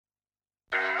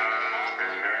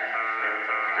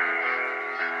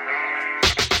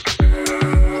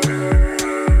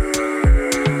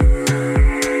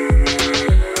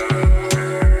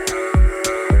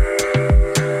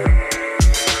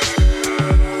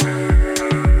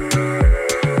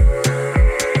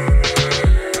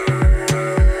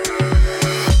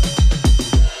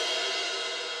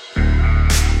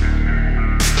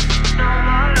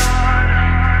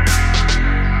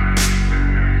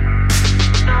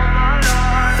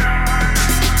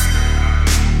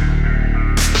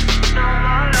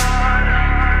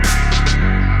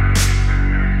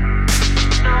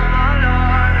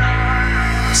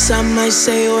might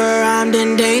say we're armed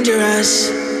and dangerous.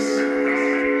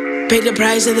 Pay the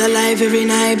price of their life every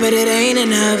night, but it ain't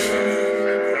enough.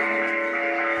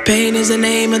 Pain is the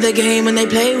name of the game when they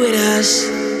play with us.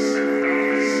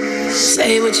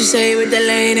 Say what you say with the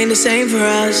lane ain't the same for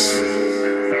us.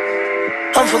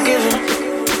 Unforgiven.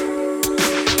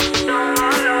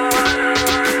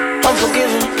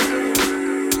 Unforgiven.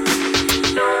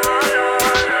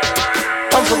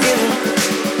 Unforgiven.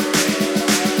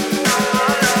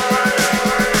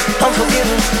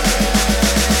 Unforgiven.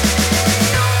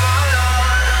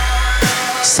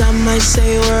 Some might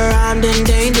say we're armed and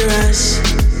dangerous.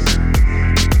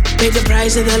 Pay the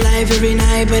price of their life every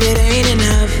night, but it ain't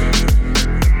enough.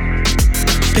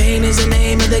 Pain is the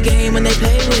name of the game when they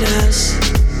play with us.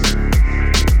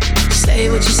 Say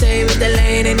what you say, but the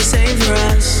lane ain't the same for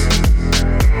us.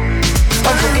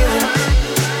 Unforgiven.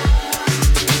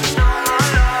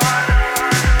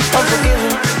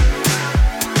 Unforgiven.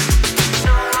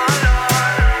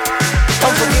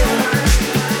 Unforgiven.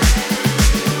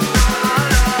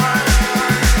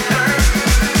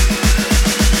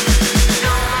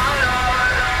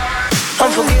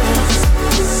 Unforgiven.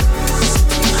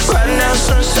 Right now,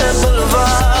 Sunset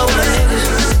Boulevard with my niggas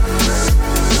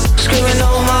screaming,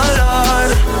 oh my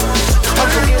Lord.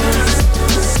 Unforgiven.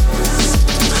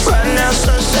 Right now,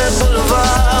 Sunset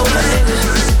Boulevard with my niggas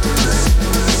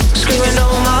screaming,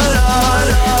 oh my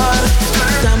Lord.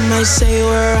 Some might say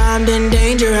we're armed and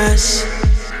dangerous.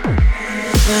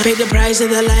 Pay the price of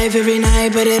their life every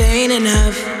night, but it ain't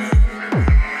enough.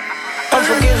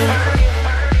 Unforgiven.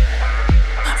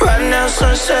 Right now,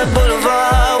 Sunset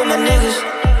Boulevard with my niggas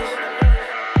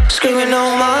screaming,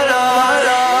 oh my Lord,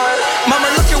 Lord. Mama,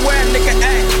 look at where a nigga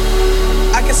at.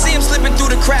 I can see him slipping through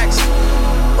the cracks.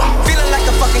 Feeling like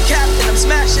a fucking captain. I'm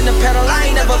smashing the pedal, I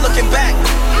ain't never looking back.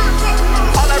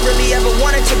 All I really ever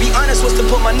wanted, to be honest, was to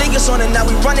put my niggas on it. Now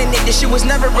we running it. This shit was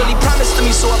never really promised to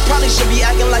me, so I probably should be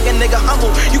acting like a nigga humble.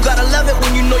 You gotta love it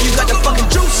when you know you got the fucking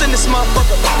juice in this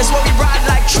motherfucker. That's why we ride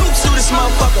like troops through this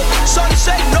motherfucker. Shorty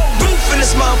say no roof in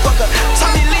this motherfucker.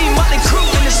 Tommy Lee, Molly Crew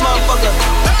in this motherfucker.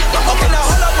 Okay, now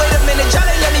hold up, wait a minute,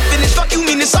 Jolly, let me finish. Fuck you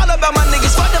mean it's all about my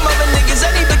niggas. Fuck them other niggas,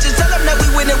 any bitches, tell them that we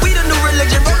winning. We the new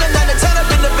religion, rolling down the 10 up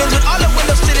in the Benz with all the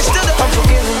windows to the still the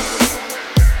unforgiven.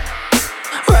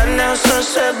 Right now,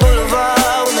 Sunset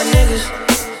Boulevard with my niggas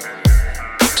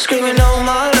screaming, oh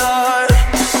my Lord.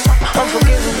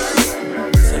 Unforgiven.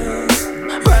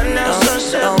 Right now,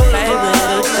 Sunset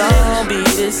Boulevard with my niggas be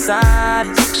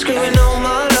decided. Screaming, oh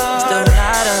my Lord. Still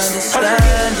not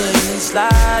understanding this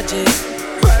logic.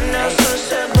 Right now,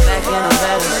 Sunset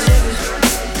Boulevard with my niggas.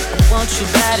 I want you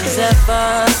bad as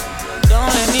ever.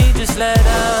 Don't let me just let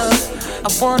up. I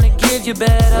wanna give you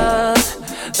better.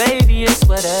 Baby, it's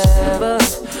whatever.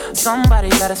 Somebody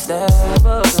gotta step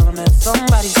up.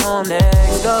 Somebody's home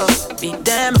next door. Be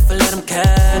damned if I let them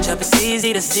catch up. It's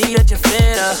easy to see that you're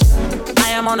fitter.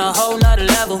 I am on a whole nother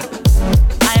level.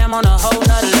 I am on a whole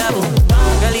nother level.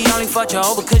 Girl, he only fought you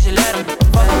over cause you let him.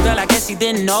 Fuck him, girl, I guess he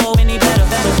didn't know any better.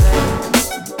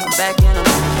 I'm back in him.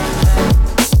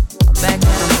 I'm back in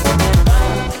him.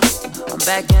 I'm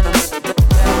back in him.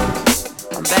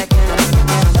 I'm back in him.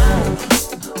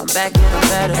 I'm back in him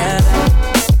better.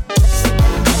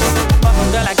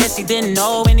 Girl, I guess he didn't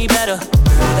know any better.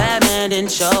 That man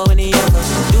didn't show any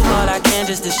effort. Do all I can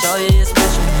just to show you you're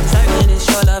special. Certain it's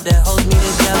your love that holds me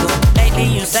together. Lately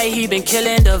you say he been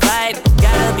killing the vibe.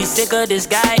 Gotta be sick of this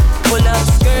guy. Pull up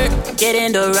skirt, get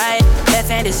in the right. Left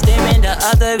hand is steering, the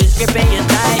other is gripping your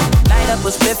thigh. Light up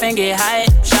a spliff and get high.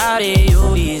 Shawty,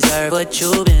 you deserve what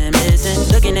you been missing.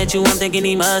 Looking at you, I'm thinking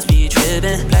he must be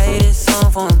tripping. Play this song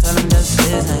for him, tell him just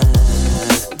listen.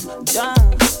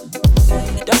 Don't.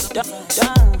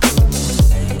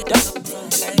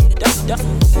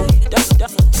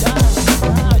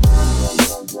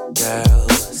 Girl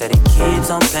said he keeps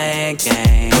on playing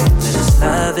games, and his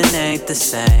loving ain't the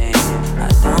same. I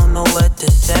don't know what to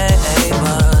say,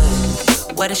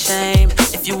 but what a shame.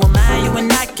 If you were mine, you would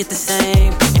not get the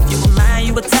same. If you were mine,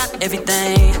 you would top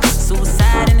everything.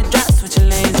 Suicide in the drop, switching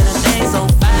lanes in a thing. So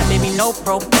fine, baby, no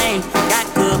propane. Got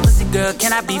good pussy, girl,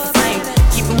 can I be frank?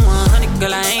 Keep it 100,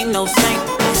 girl, I ain't no saint.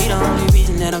 Be the only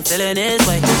reason that I'm feeling this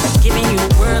way. Giving you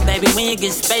a word, baby, when you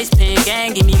get space, pen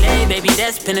gang, give me lay, baby,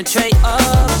 that's penetrate.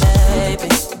 Oh, baby.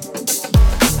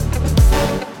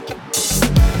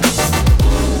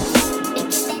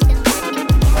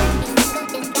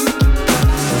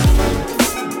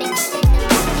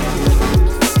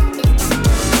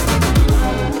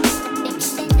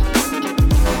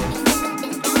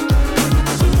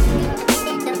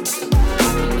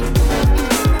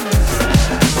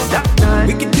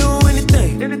 We can do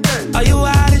anything. Are you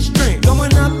out of drink?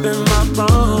 Going up in my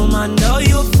phone, my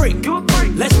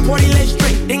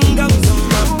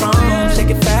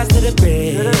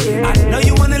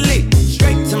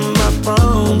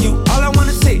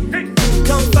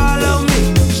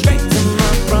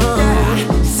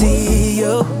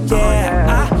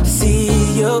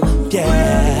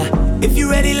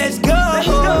let's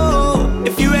go.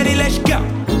 If you ready, let's go.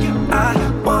 I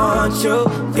want you,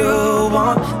 you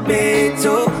want me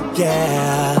too,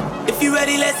 yeah. If you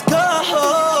ready, let's go.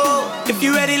 If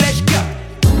you ready, let's go.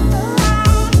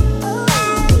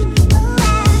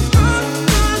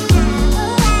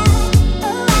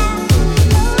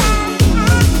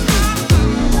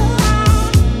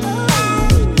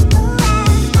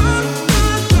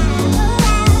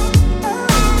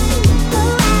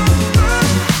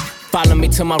 Follow me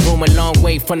to my room, a long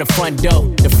way from the front door.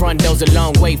 The front door's a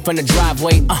long way from the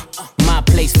driveway. My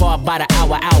place far by the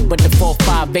hour out, but the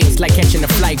 4-5-8's like catching a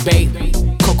flight, babe.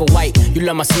 Cocoa White, you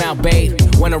love my smile, babe.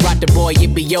 Wanna rock the boy,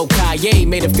 it be yo Kanye.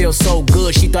 Made her feel so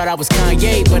good, she thought I was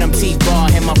Kanye, but I'm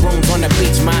T-Ball, and my room's on the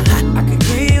beach, my I could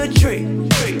give you a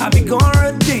treat, I be going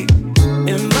real deep.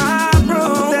 In my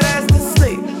room, that ass to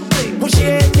sleep. Push your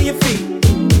head to your feet.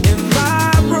 In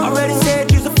my room, already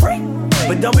said you's a freak,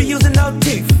 but don't be using no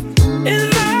teeth. In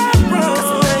my room, got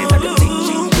some things I can teach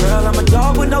you. Girl, I'm a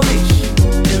dog with no leash.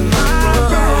 In my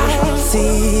room,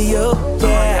 see you,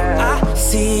 yeah, I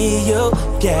see you,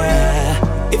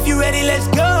 yeah. If you ready, let's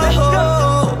go.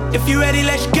 If you ready,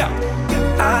 let's go.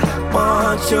 I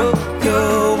want you,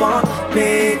 you want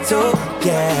me too,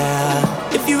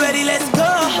 yeah. If you ready, let's go.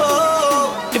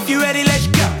 If you ready, let's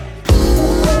go.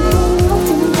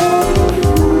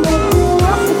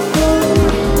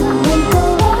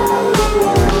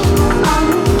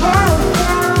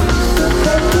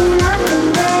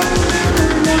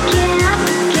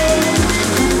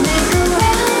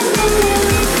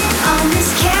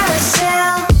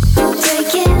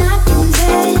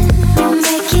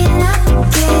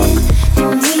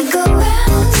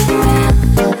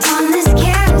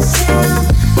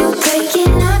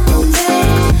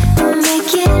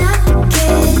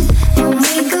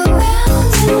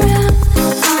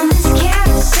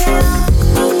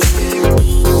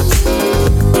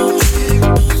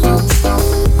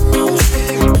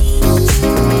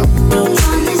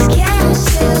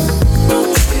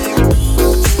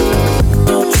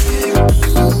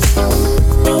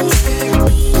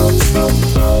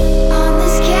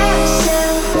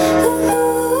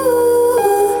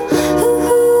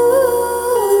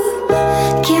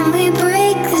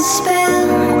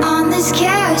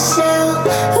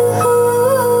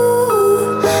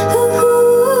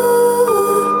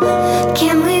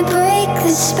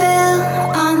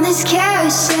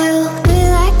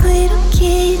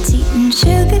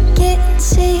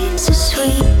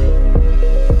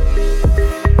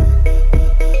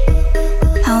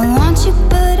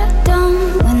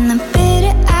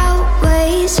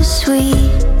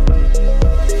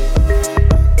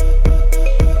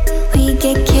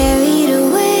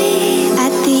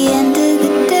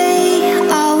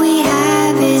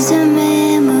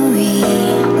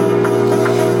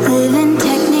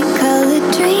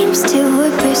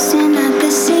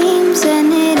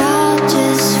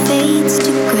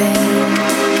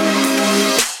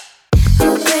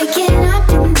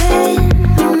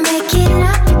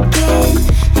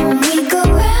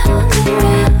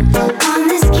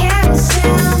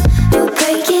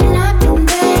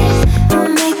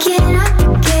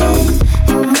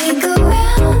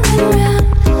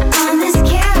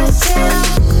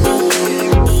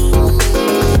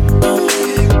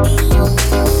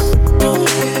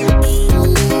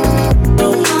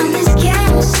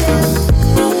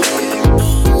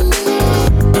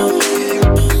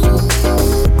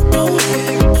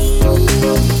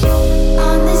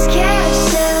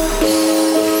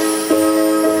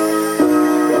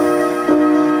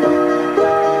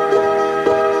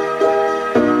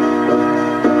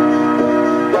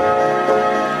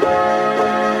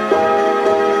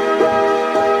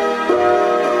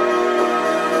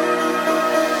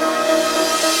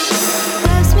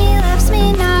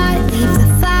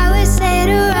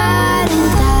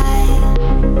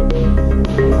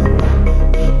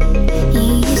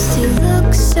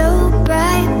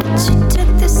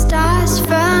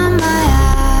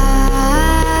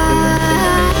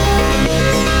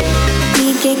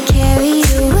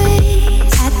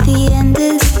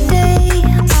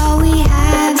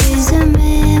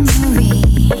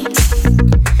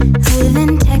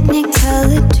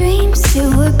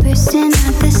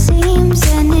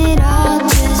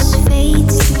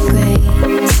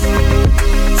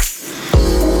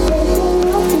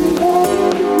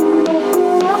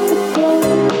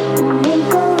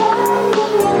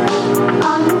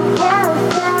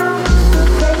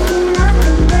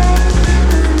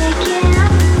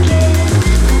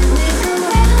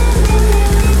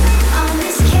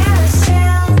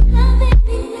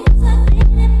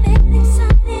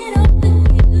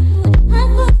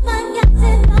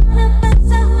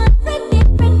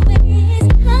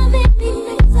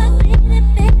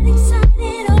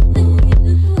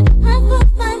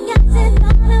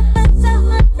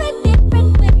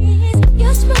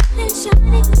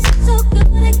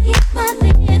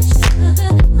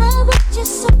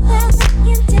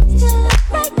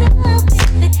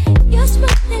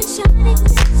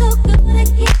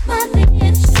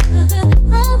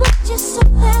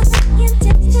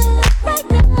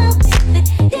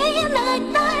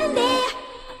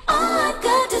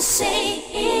 to say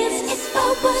is, if I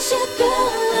was your girl,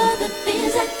 all the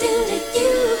things I do to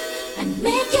you, I'd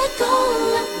make you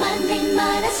call up my name,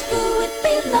 I'd ask who it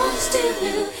belongs to.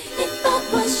 If I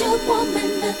was your woman,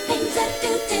 the things I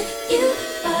do to you,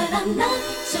 but I'm not,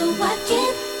 so I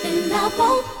can't, then I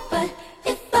won't. But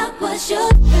if I was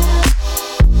your girl,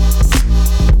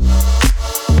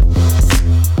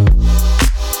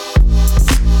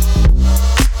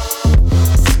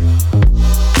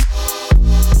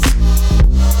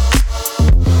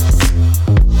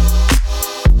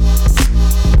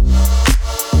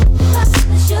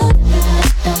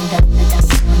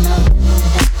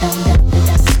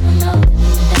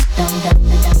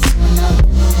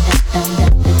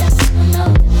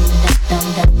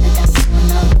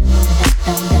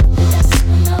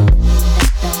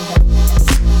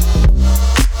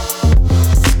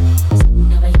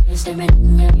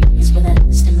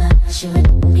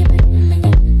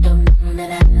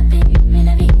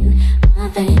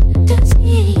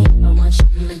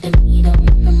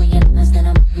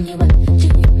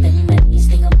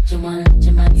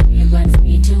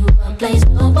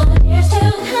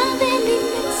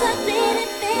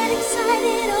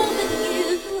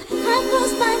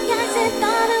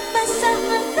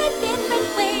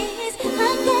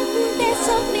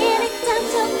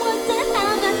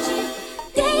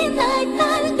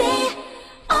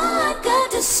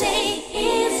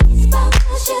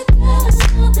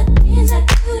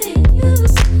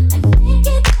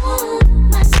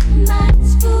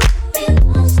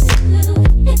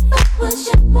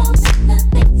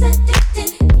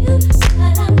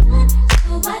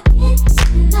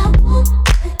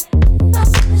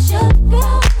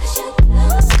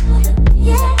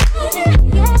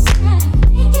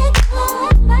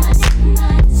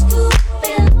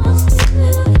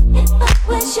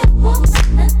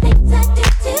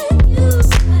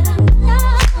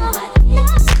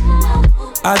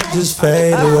 just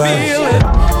fade away.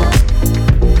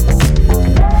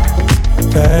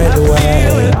 Fade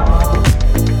away.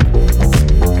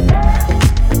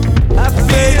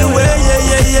 Fade away,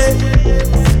 yeah.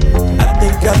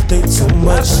 I think too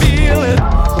much. I feel it.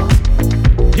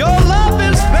 Your love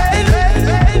is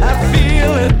fading. I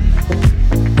feel it.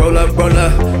 Roll up, hold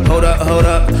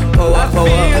up, pull up.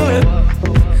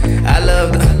 I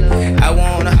love the, I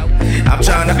wanna, I'm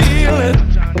tryna feel it.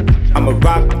 I'ma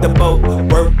rock the boat,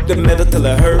 work the middle till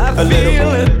it hurt a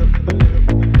little. It.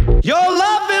 Your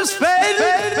love is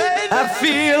fading. I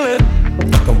feel it.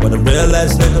 Fuckin' with a real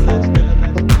ass nigga.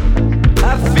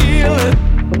 I feel it.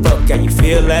 Fuck, can you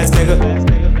feel ass nigga?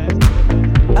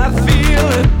 I feel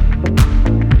it.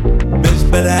 Bitch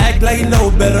better act like you know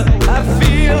better. I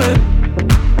feel it.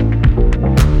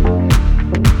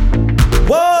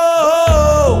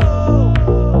 Whoa,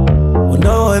 when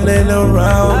no one ain't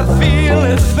around. I feel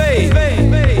it fade.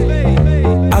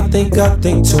 I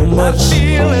think too much. I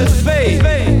feel it fade.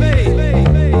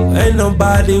 Ain't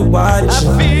nobody watching.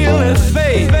 I feel it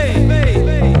fade.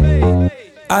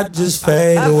 I just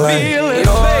fade away. I feel it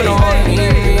fade.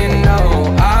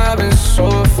 I've been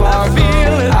so far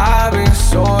gone. I've been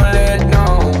so let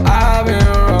down. I've been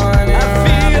running. I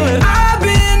feel it. I've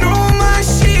been on my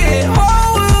shit.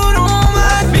 Whole world on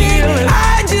my feet.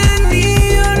 I just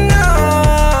need you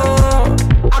now.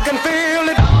 I can feel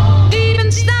it. deep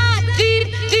inside, deep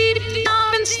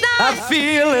inside. I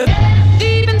feel it.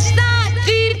 Deep inside,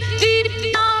 deep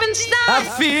inside. I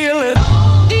feel it.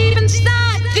 Deep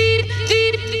inside, deep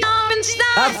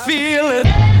inside. I feel it.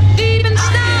 Deep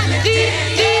inside, deep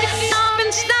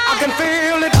inside. I can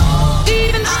feel it.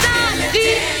 Deep inside,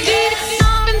 deep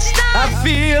inside. I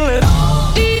feel it.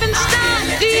 Deep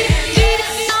inside, deep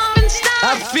inside. I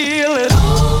feel it.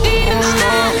 Deep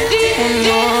inside, deep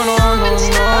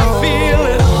inside. I feel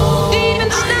it. Deep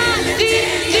inside,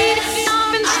 deep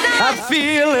inside. I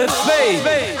feel it fade.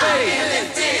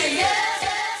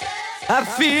 I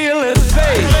feel it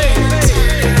fade.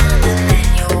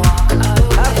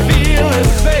 I feel it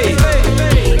fade.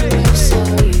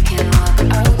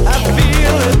 I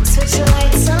feel it. Switch the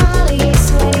lights on, you're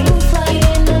sweating, flying,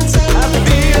 and I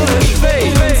feel it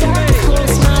fade.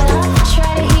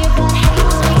 try to hear but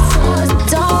hate.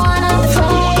 Don't wanna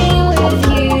play with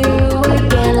you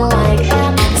again like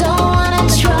that. Don't wanna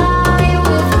try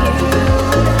with you.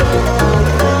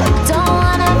 Don't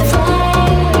wanna play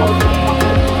with you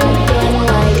again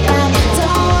like that.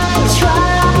 Don't wanna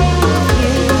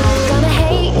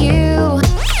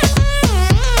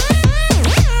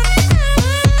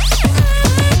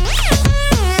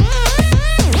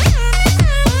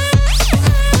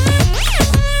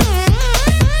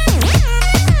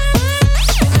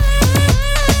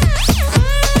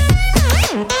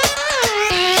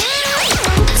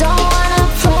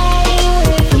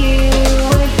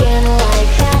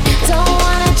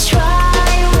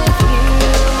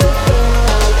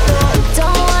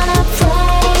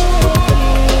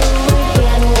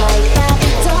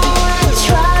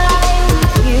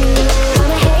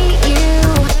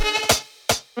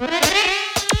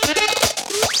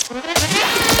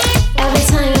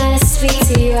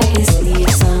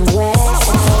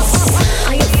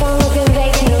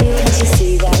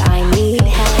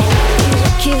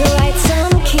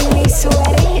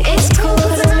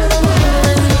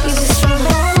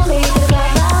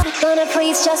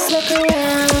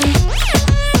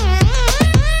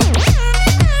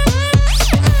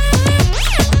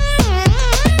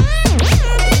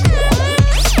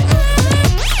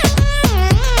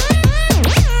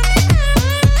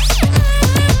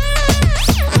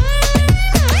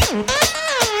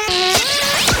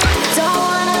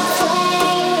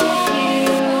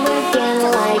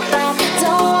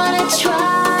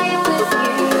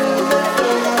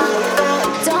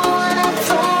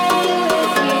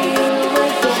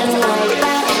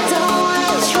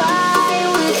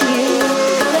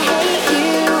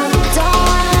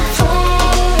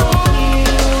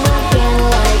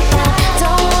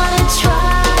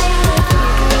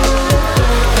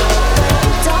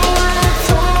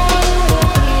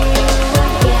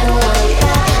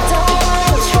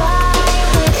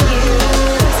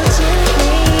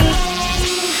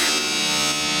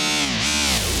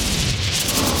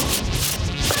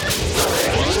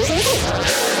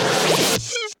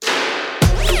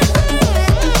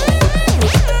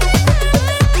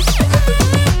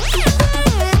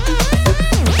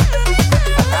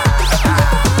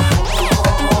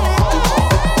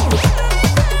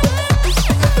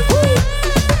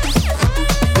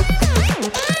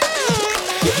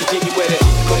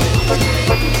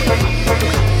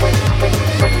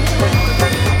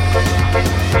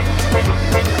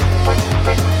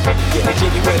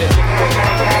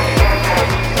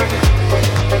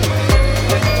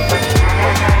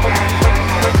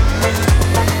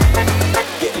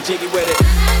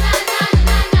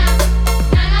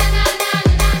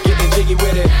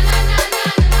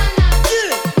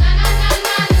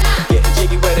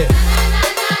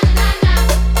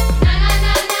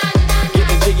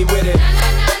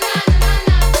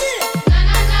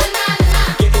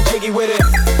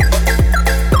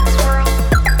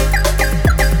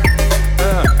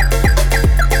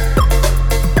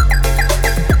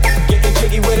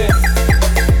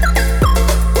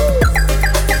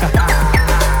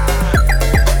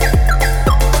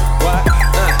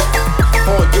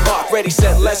ready,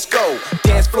 set, let's go.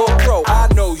 Dance floor pro, I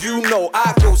know, you know,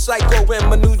 I go psycho when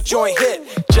my new joint hit.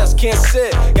 Just can't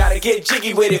sit, gotta get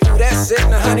jiggy with it. Ooh, that's it,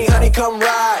 now honey, honey, come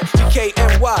ride.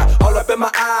 GKNY, all up in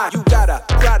my eye. You got a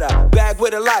Prada bag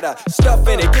with a lot of stuff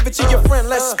in it. Give it to your friend,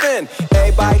 let's spin.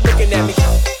 Everybody looking at me.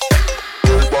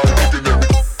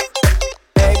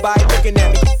 Everybody looking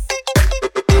at me.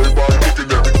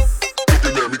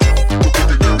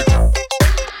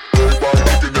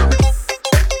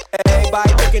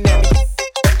 Everybody looking at me.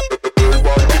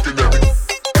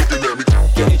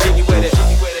 Getting jiggy with it.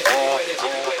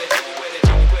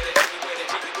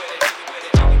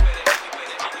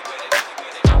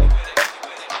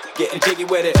 Getting jiggy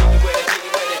with it.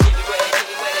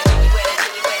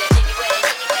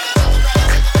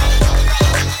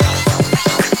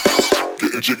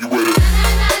 Getting jiggy with it.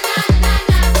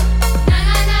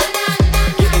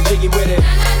 Getting jiggy with it.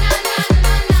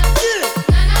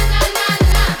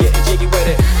 Getting jiggy with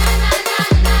it.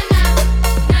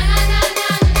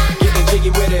 Getting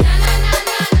jiggy with it.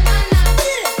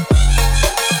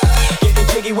 Getting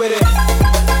jiggy with it.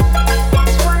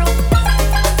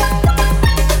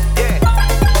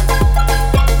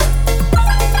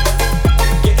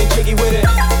 Getting jiggy with it.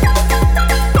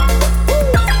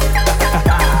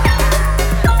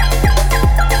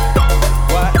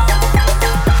 What?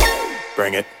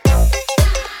 Bring it.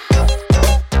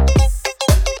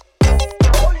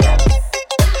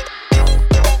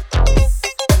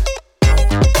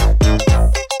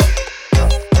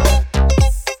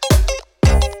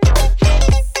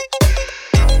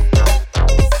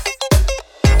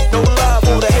 No love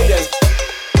for the haters.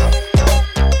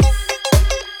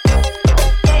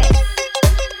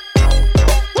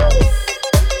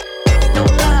 No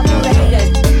love for the haters.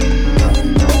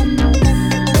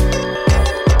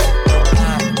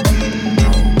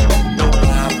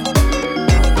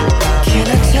 Can I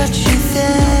touch you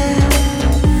there?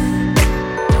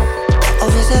 Or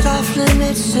is it off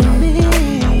limits to me?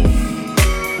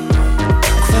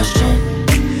 Question,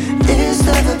 is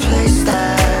there a place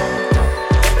that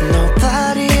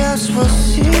nobody else will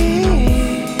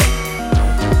see?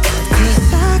 'Cause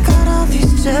I got all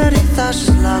these dirty thoughts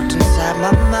just locked inside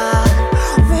my mind,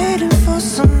 waiting for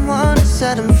someone to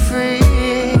set them free.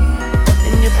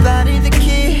 In your body the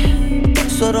key,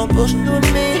 so don't push through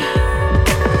me.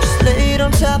 Just lay it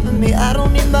on top of me, I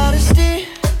don't need modesty.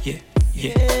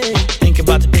 Think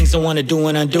about the things I wanna do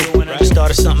and undo.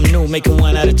 Started something new, making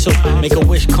one out of two. Make a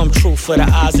wish come true for the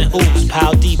eyes and oohs.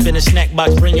 Pile deep in the snack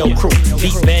box, bring your crew.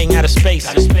 Beat bang out of space.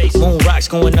 Moon rocks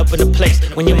going up in the place.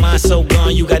 When your mind's so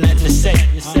gone, you got nothing to say.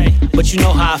 But you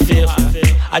know how I feel.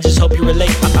 I just hope you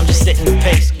relate. I'm just setting the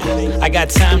pace. I got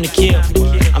time to kill.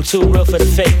 I'm too real for the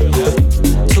fake.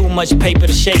 Too much paper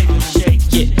to shake.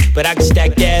 Yeah, but I can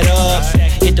stack that up.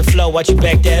 Hit the flow, watch you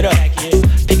back that up.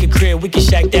 Pick a crib, we can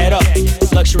shack that up.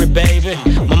 Luxury, baby.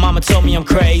 My mama told me I'm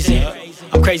crazy.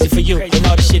 I'm crazy for you and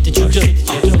all the shit that you do.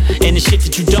 And the shit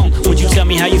that you don't. Would you tell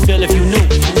me how you feel if you knew?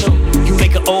 You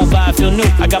make an old vibe feel new.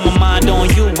 I got my mind on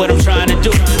you. What I'm trying to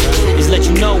do is let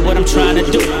you know what I'm trying to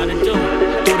do.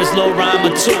 Do this little rhyme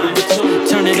or two.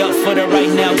 Turn it up for the right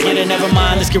now. Get it, never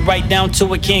mind. Let's get right down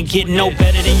to it. Can't get no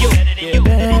better than you.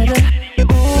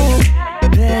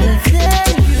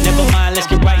 Never mind. Let's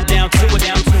get right down to it.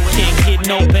 Can't get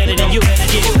no better than you.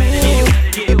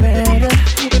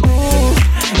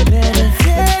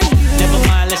 Never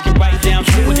mind. Let's get right down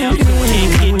to it.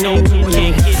 Can't get no better than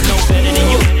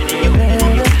you.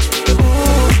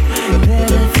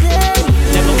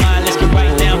 Never mind. Let's get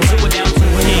right down to it.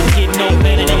 Can't get no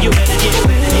better than you.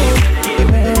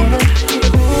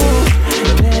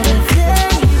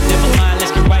 Never mind.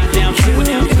 Let's get right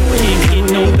down to it. Can't get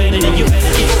no better than you.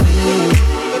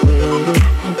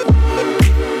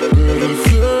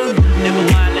 Never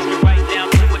mind, let's get right down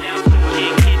to it.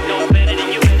 Can't get no better than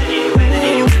you. Better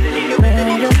than you.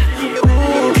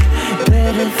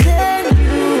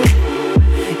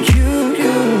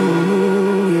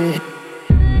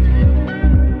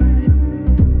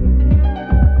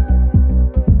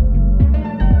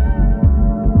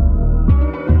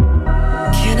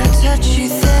 Can I touch you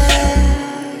there?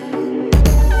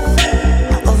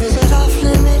 Or is it off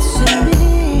limits to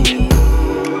me?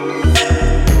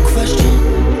 Question,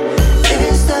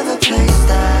 is there a place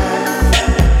that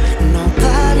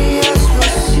nobody else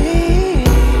will see?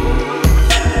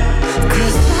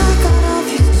 'Cause I got all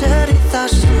these dirty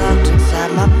thoughts locked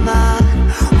inside my mind,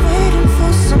 waiting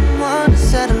for someone to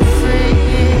set them free.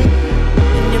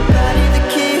 In your body the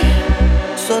key,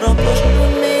 so don't push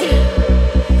with me.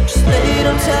 Just lay it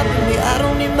on top of me, I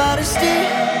don't need modesty.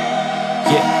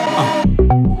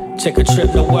 Take a trip,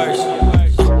 no worries.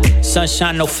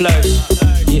 sunshine, no flirts.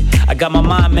 Yeah, I got my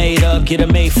mind made up, get it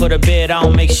made for the bed, I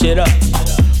don't make shit up.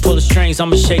 Pull the strings,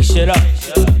 I'ma shake shit up.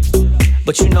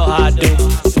 But you know how I do.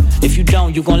 If you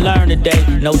don't, you gon' learn today.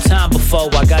 No time before,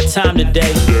 I got time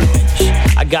today.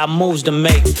 I got moves to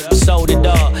make. Sold it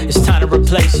all, it's time to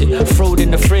replace it. Fruit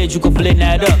in the fridge, you can blend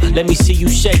that up. Let me see you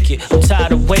shake it. I'm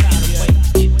tired of waiting.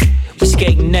 We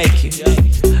skating naked.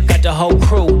 Got the whole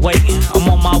crew waiting. I'm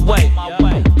on my way.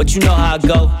 But you know how I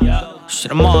go. Shit,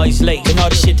 I'm always late. And all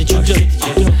the shit that you do.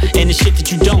 And the shit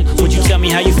that you don't. Would you tell me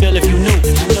how you feel if you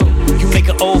knew? You make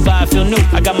an old vibe feel new.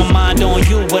 I got my mind on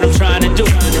you. What I'm trying to do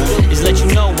is let you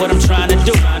know what I'm trying to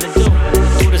do.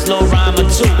 Do this little rhyme or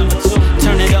two.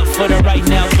 Turn it up for the right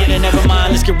now. Get it, never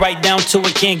mind. Let's get right down to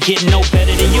it. Can't get no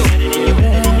better than you.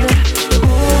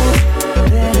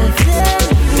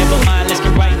 Never mind. Let's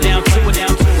get right down to it.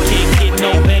 Can't get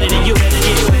no better than you.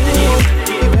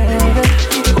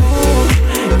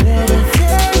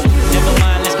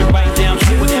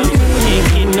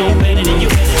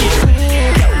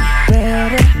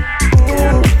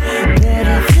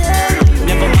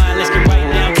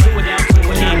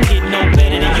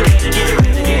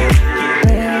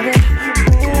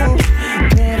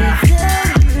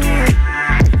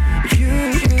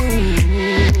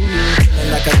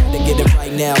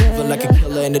 Like a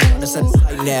killer in the darkness at the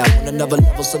sight now. On another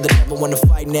level, so they never wanna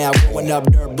fight now. Going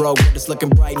up dirt, bro, but it's looking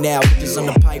bright now. Just on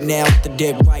the pipe now, with the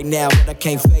dick right now. But I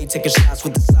can't fade, taking shots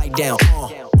with the sight down.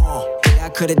 Yeah, I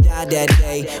could've died that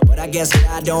day, but I guess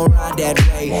I don't ride that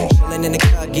way. Chillin' in the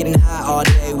cut, getting high all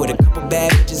day. With a couple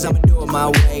bad bitches, I'ma do it my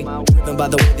way. Driven by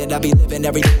the way that I be living,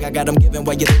 everything I got, I'm giving.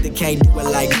 Why you think they can't do it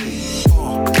like me?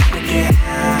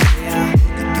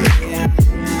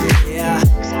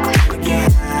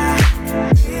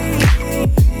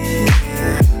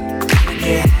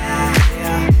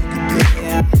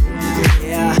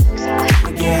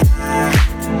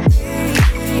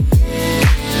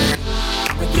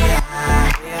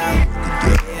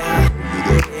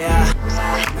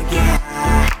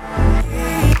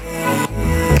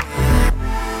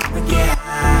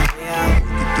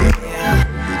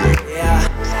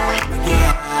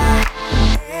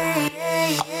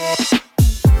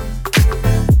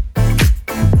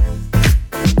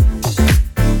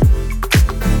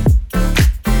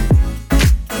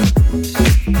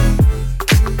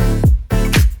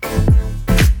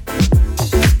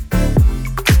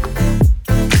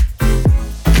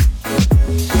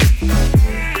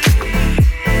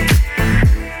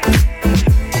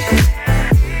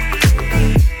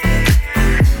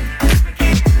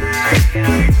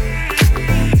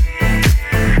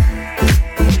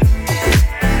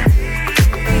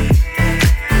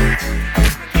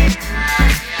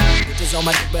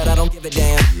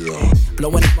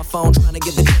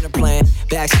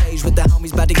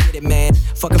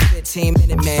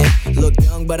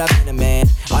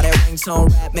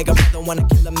 Make a brother wanna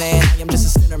kill a man. I am just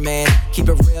a sinner, man. Keep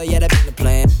it real, yeah, that's been the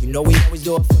plan. You know we always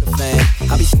do it for the fan.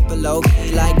 I be super low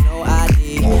key, like no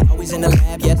ID. Always in the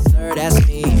lab, yes sir, that's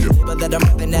me. Label that I'm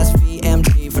reppin', that's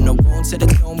VMG. From the wound to the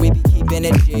tomb, we be keeping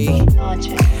it G.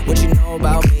 What you know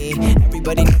about me?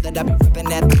 Everybody know that I be reppin'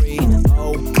 that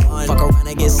 301. Fuck around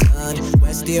and get sunned.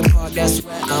 West Deer Park, that's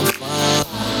where I'm from.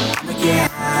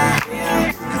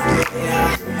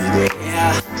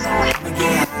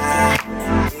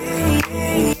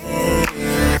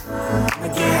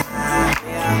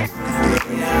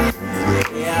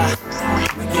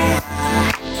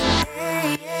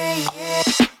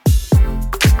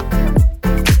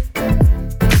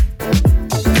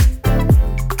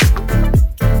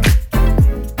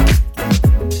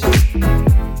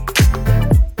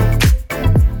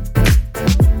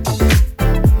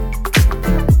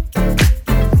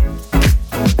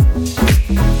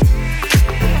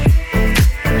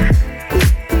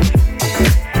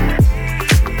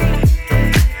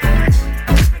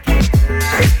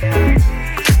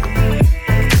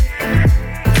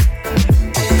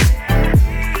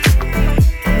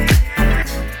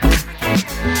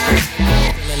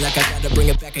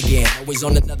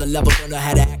 On another level, don't know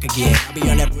how to act again. I be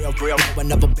on that real, I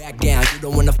never back down. You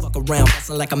don't wanna fuck around,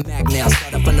 bustin' like a Mac now.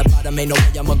 Start up from the bottom, ain't no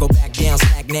way I'ma go back down.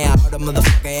 Slack now, heard a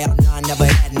motherfucker out, nah, I never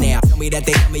had now. Tell me that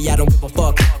they tell me I don't give a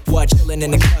fuck. What, chillin'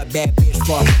 in the club, bad bitch,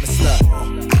 far from a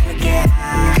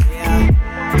slut.